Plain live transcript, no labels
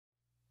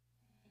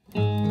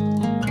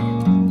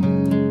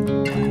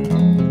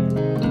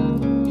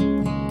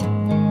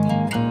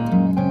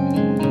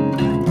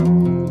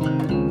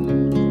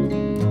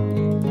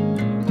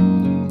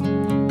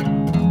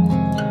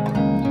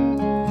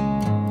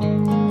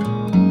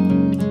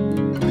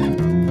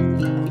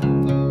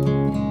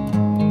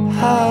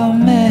How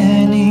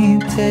many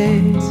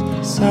days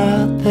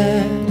are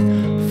there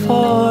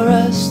for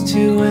us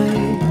to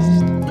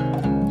waste?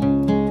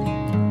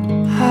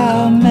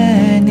 How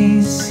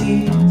many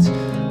seeds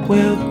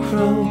will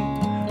grow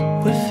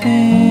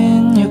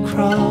within your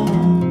crawl?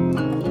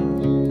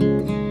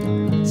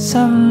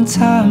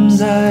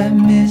 Sometimes I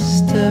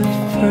miss the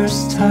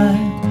first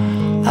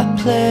time I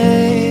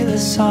play the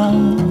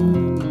song,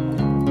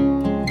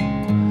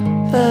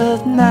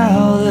 but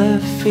now the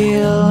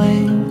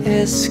feeling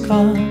is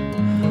gone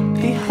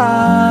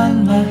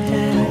behind my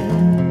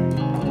head.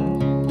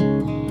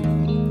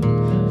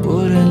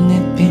 Wouldn't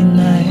it be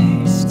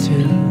nice to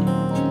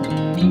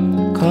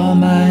call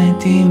my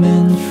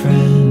demon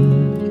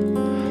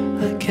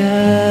friend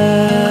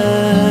again?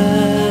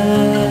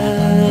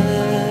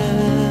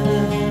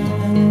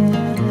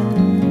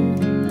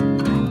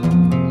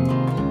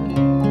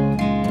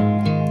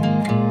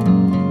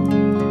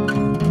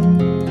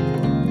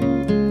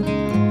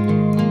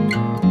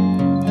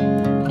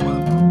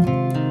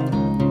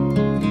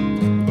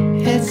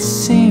 It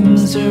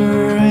seems the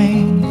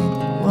rain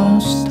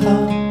won't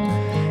stop.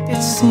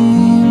 It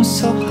seems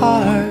so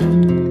hard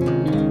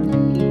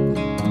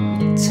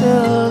to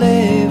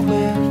live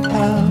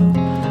without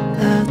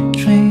a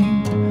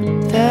dream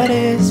that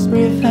is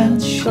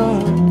revenge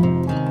short.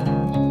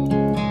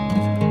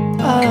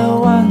 I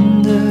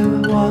wonder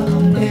what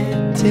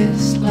it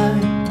is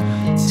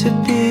like to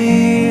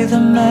be the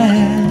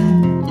man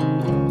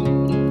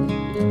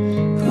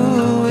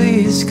who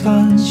is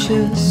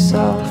conscious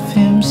of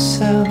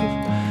himself,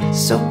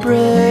 so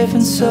brave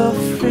and so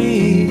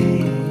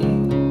free.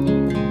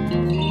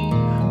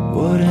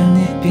 Wouldn't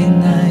it be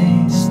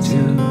nice to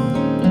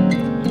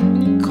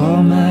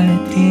call my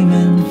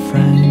demon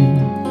friend?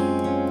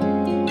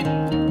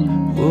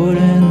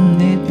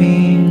 Wouldn't it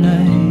be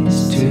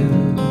nice to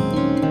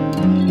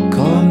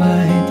call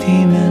my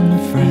demon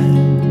friend?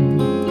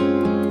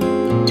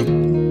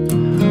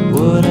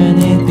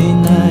 Wouldn't it be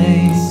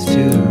nice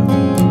to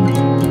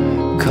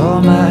call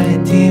my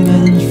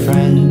demon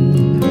friend?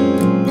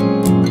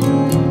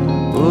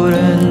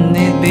 Wouldn't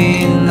it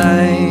be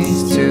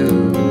nice to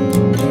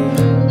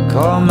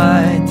call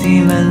my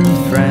demon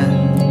friend?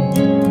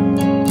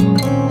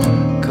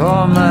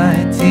 Call my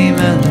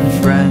demon friend.